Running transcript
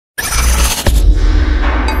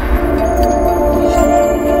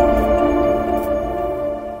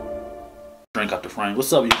Frank.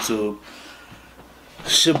 What's up, YouTube?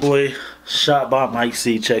 It's your boy, Shot by Mike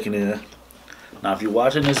C, checking in. Now, if you're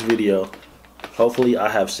watching this video, hopefully I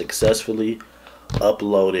have successfully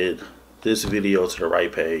uploaded this video to the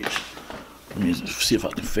right page. Let me see if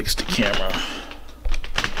I can fix the camera.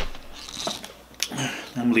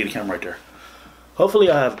 I'm gonna leave the camera right there.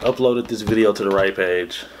 Hopefully I have uploaded this video to the right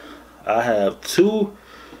page. I have two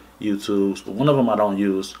YouTubes, but one of them I don't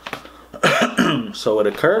use. So it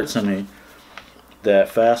occurred to me that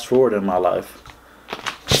fast forward in my life,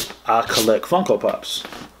 I collect Funko Pops.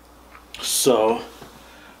 So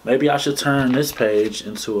maybe I should turn this page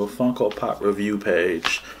into a Funko Pop review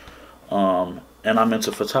page. And I'm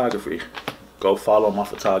into photography. Go follow my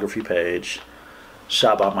photography page,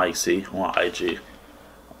 Shot by Mike C on IG.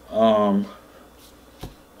 I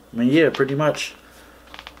mean, yeah, pretty much.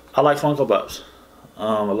 I like Funko Pops.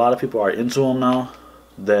 A lot of people are into them now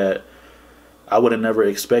that I would have never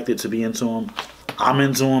expected to be into them. I'm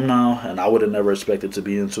into them now, and I would have never expected to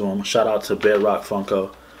be into them. Shout out to Bedrock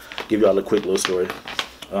Funko. Give y'all a quick little story.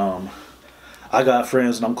 I got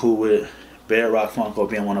friends and I'm cool with, Bedrock Funko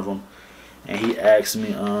being one of them. And he asked me,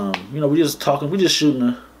 you know, we just talking, we just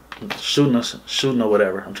shooting or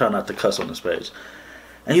whatever. I'm trying not to cuss on this page.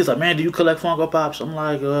 And he was like, man, do you collect Funko Pops? I'm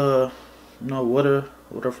like, you know, what are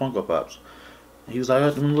Funko Pops? And he was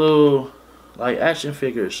like, them little, like, action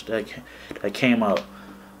figures that came out.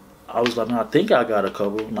 I was like, man, I think I got a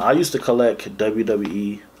couple. Now, I used to collect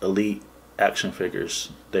WWE Elite action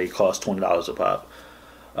figures. They cost $20 a pop.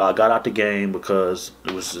 I got out the game because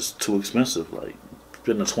it was just too expensive. Like,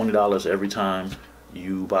 spending $20 every time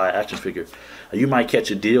you buy an action figure. Now, you might catch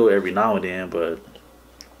a deal every now and then, but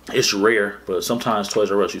it's rare. But sometimes Toys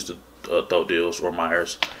R Us used to throw deals, or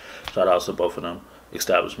Myers. Shout out to both of them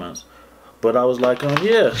establishments. But I was like,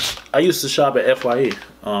 yeah, I used to shop at FYE.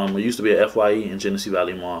 It used to be at FYE in Genesee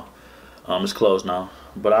Valley Mall. It's closed now.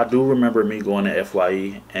 But I do remember me going to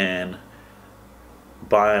FYE and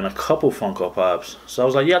buying a couple Funko Pops. So I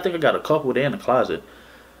was like, yeah, I think I got a couple. They're in the closet.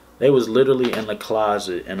 They was literally in the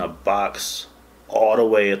closet in a box all the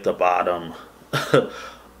way at the bottom of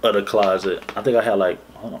the closet. I think I had like,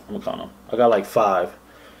 hold on, I'm gonna count them. I got like 5.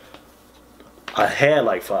 I had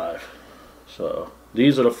like 5. So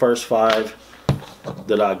these are the first 5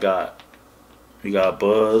 that I got. We got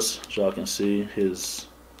Buzz, so y'all can see his.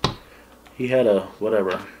 He had a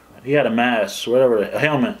whatever. He had a mask, whatever, a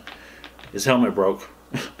helmet. His helmet broke.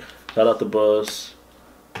 Shout out to Buzz.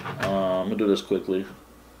 I'm gonna do this quickly.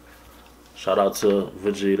 Shout out to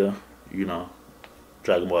Vegeta, you know,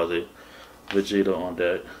 Dragon Ball Z. Vegeta on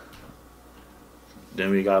deck. Then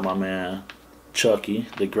we got my man Chucky,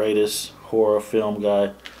 the greatest horror film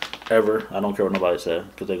guy ever. I don't care what nobody said,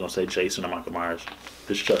 because they're gonna say Jason or Michael Myers.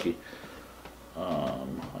 It's Chucky. I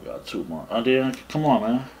got 2 more. Dear, come on,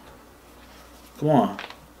 man. Come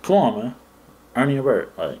on, man. Ernie and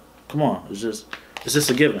Bert, like, come on. It's just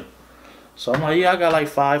a given. So I'm like, yeah, I got like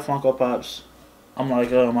 5 Funko Pops. I'm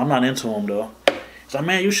like, I'm not into them though. He's like,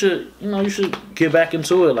 man, you should get back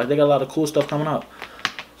into it. Like, they got a lot of cool stuff coming up.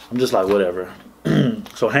 I'm just like, whatever.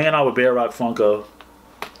 So hanging out with Bedrock Funko,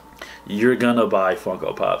 you're gonna buy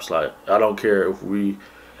Funko Pops. Like, I don't care if we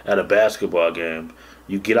at a basketball game.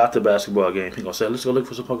 You get out the basketball game, he gonna say, let's go look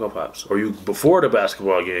for some Funko Pops. Or you before the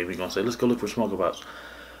basketball game, he gonna say, let's go look for some Funko Pops.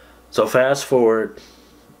 So fast forward,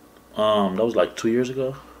 that was like 2 years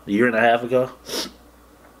ago, a year and a half ago.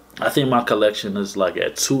 I think my collection is like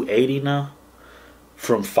at 280 now.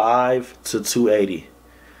 From 5 to 280.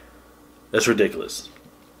 That's ridiculous.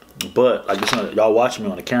 But like y'all watching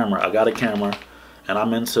me on the camera, I got a camera. And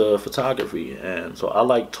I'm into photography, and so I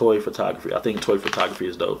like toy photography. I think toy photography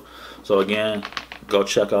is dope. So again, go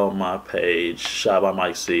check out my page, Shot by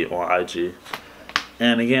Mike C on IG.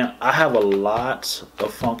 And again, I have a lot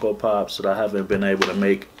of Funko Pops that I haven't been able to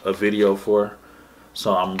make a video for.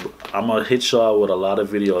 So I'm gonna hit y'all with a lot of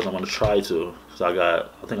videos. I'm gonna try to. So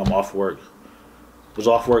I think I'm off work. Was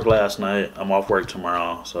off work last night. I'm off work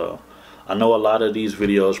tomorrow. So I know a lot of these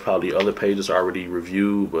videos probably other pages are already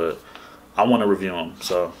reviewed, but I want to review them,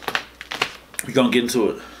 so we're gonna get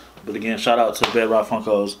into it. But again, shout out to Bedrock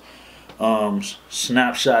Funkos,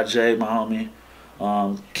 Snapshot J, my homie,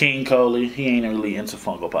 King Coley. He ain't really into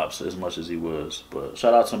Funko Pops as much as he was, but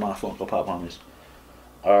shout out to my Funko Pop homies.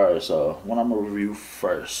 All right, so what I'm gonna review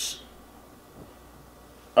first.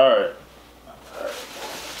 All right.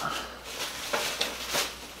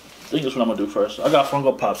 I think that's what I'm gonna do first. I got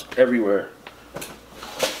Funko Pops everywhere,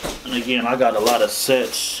 and again, I got a lot of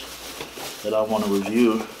sets that I want to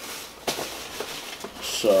review.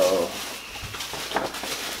 So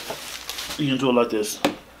you can do it like this.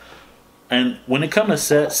 And when it comes to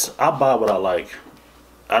sets, I buy what I like.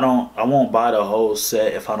 I won't buy the whole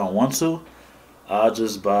set if I don't want to. I'll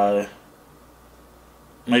just buy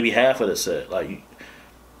maybe half of the set. Like,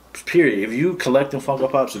 period. If you collecting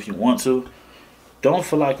Funko Pops, if you want to, don't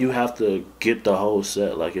feel like you have to get the whole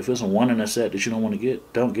set. Like, if it's one in a set that you don't want to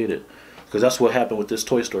get, don't get it. Because that's what happened with this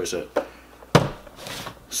Toy Story set.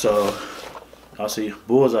 So, I'll see.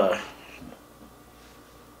 Bullseye.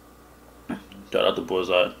 Shout out to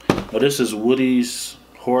Bullseye. Now, this is Woody's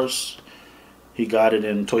horse. He got it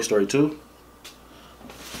in Toy Story 2.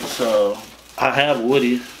 So, I have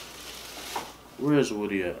Woody. Where is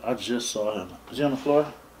Woody at? I just saw him. Is he on the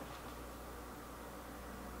floor?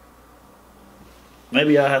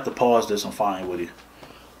 Maybe I have to pause this and find Woody.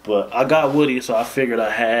 But I got Woody, so I figured I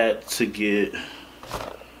had to get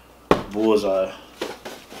Bullseye.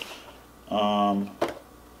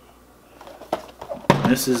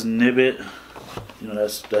 This is Nibbit. You know,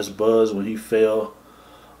 that's Buzz when he fell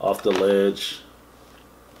off the ledge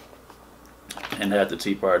and had the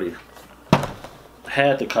tea party.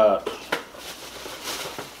 Had the cop.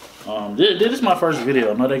 This is my first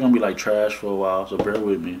video. I know they're gonna be like trash for a while, so bear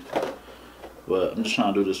with me. But I'm just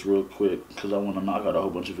trying to do this real quick because I want to knock out a whole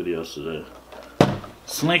bunch of videos today.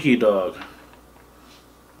 Slinky Dog.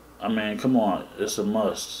 I mean, come on, it's a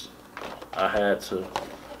must. I had to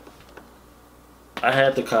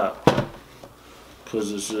cop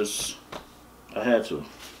because it's just, I had to.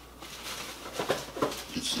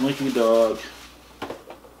 Slinky Dog.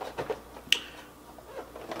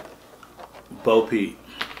 Bo Peep.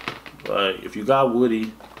 Like, if you got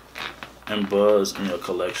Woody and Buzz in your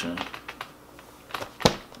collection,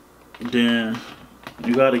 then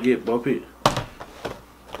you gotta get Bo Peep.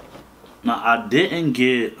 Now, I didn't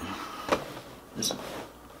get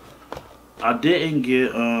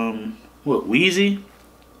what, Wheezy?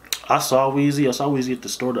 I saw Wheezy at the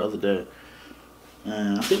store the other day.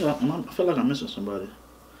 And I feel like I'm missing somebody.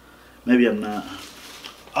 Maybe I'm not.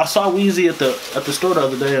 I saw Wheezy at the store the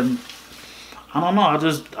other day, and I don't know,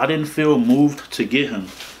 I didn't feel moved to get him.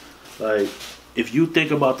 Like, if you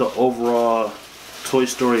think about the overall Toy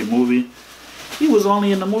Story movie, he was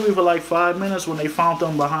only in the movie for like 5 minutes when they found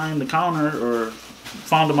him behind the counter, or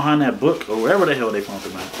found him behind that book, or wherever the hell they found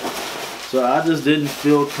him at. So I just didn't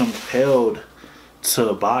feel compelled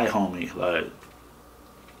to buy homie. Like,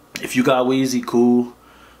 if you got Wheezy, cool.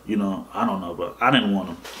 You know, I don't know, but I didn't want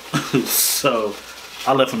him. So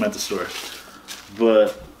I left him at the store.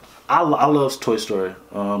 But I love Toy Story.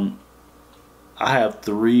 I have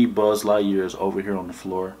 3 Buzz Lightyears over here on the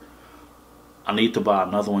floor. I need to buy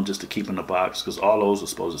another one just to keep in the box, because all those are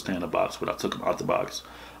supposed to stay in the box, but I took them out the box.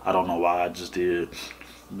 I don't know why, I just did.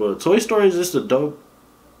 But Toy Story is just a dope,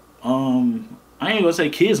 I ain't gonna say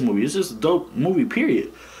kids movie, it's just a dope movie,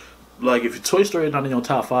 period. Like, if Toy Story is not in your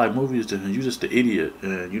top 5 movies, then you're just an idiot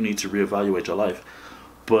and you need to reevaluate your life.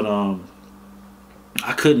 But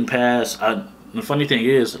I couldn't pass. The funny thing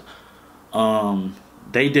is,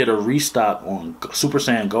 they did a restock on Super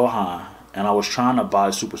Saiyan Gohan, and I was trying to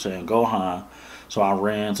buy Super Saiyan Gohan, so I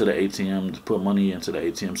ran to the ATM to put money into the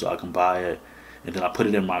ATM so I can buy it, and then I put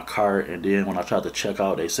it in my cart, and then when I tried to check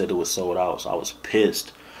out, they said it was sold out, so I was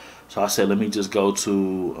pissed. So I said, let me just go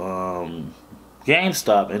to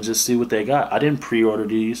GameStop and just see what they got. I didn't pre-order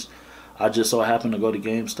these. I just so happened to go to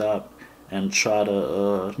GameStop and try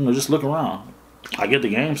to, you know, just look around. I get to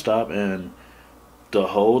GameStop and the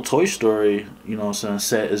whole Toy Story, you know what I'm saying,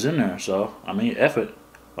 set is in there. So, I mean, F it.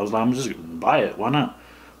 I was like, I'm just gonna buy it. Why not?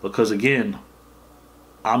 Because, again,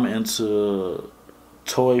 I'm into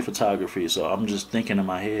toy photography. So, I'm just thinking in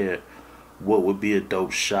my head, what would be a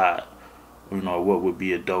dope shot? You know, what would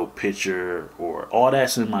be a dope picture? Or all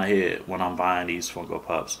that's in my head when I'm buying these Funko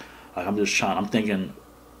Pops. Like, I'm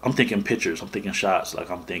thinking pictures. I'm thinking shots. Like,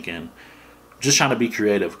 I'm thinking, just trying to be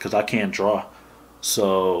creative because I can't draw.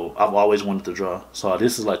 So I've always wanted to draw. So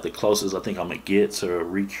this is like the closest I think I'm gonna get to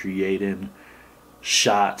recreating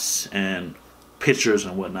shots and pictures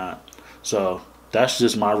and whatnot. So that's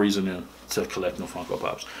just my reasoning to collecting Funko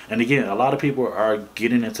Pops. And again, a lot of people are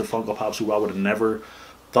getting into Funko Pops who I would have never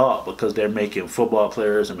thought, because they're making football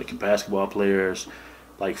players and making basketball players.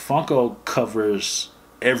 Like, Funko covers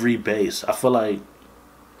every base. I feel like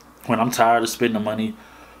when I'm tired of spending the money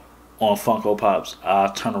on Funko Pops, I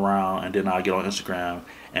turn around and then I get on Instagram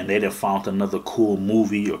and they done found another cool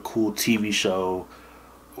movie or cool TV show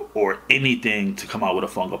or anything to come out with a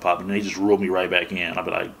Funko Pop, and they just reel me right back in. I'll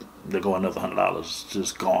be like, they're going another $100,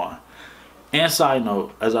 just gone. And side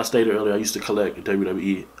note, as I stated earlier, I used to collect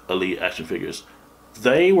WWE Elite action figures.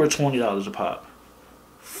 They were $20 a pop.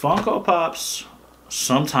 Funko Pops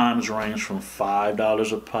sometimes range from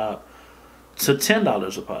 $5 a pop to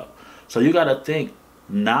 $10 a pop. So you gotta think,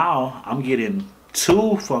 now I'm getting 2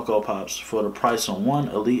 Funko Pops for the price of 1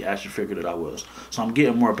 Elite action figure that I was. So I'm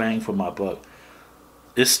getting more bang for my buck.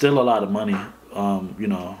 It's still a lot of money, you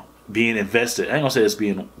know, being invested. I ain't gonna say it's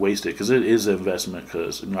being wasted, because it is an investment,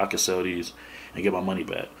 because, you know, I can sell these and get my money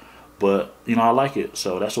back. But, you know, I like it.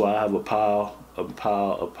 So that's why I have a pile.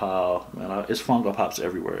 Man, it's Funko Pops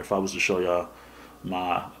everywhere. If I was to show y'all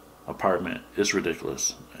my apartment, it's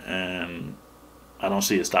ridiculous. And I don't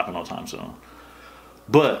see it stopping no time soon.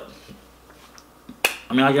 But,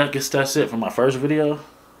 I mean, I guess that's it for my first video.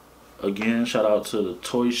 Again, shout out to the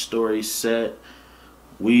Toy Story set.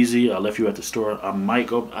 Wheezy, I left you at the store. I might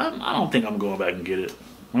go. I don't think I'm going back and get it.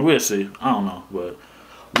 We'll see. I don't know. But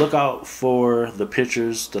look out for the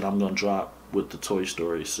pictures that I'm going to drop with the Toy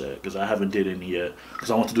Story set, because I haven't did any yet,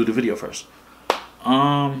 because I want to do the video first.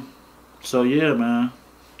 So yeah, man.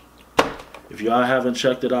 If y'all haven't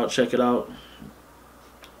checked it out, check it out.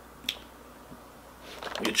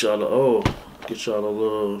 Get y'all a little,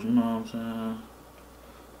 you know what I'm saying?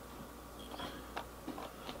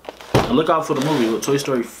 And look out for the movie with Toy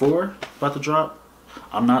Story 4 about to drop.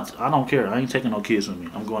 I don't care. I ain't taking no kids with me.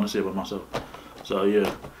 I'm going to see it by myself. So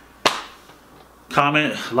yeah.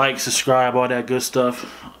 Comment, like, subscribe, all that good stuff.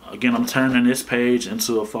 Again, I'm turning this page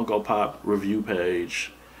into a Funko Pop review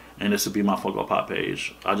page. And this will be my Funko Pop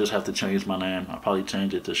page. I just have to change my name. I'll probably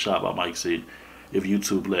change it to Shop by Mike C. If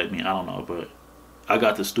YouTube let me. I don't know, but I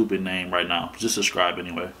got the stupid name right now. Just subscribe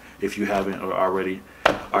anyway, if you haven't or already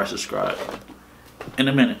are subscribed. In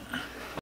a minute.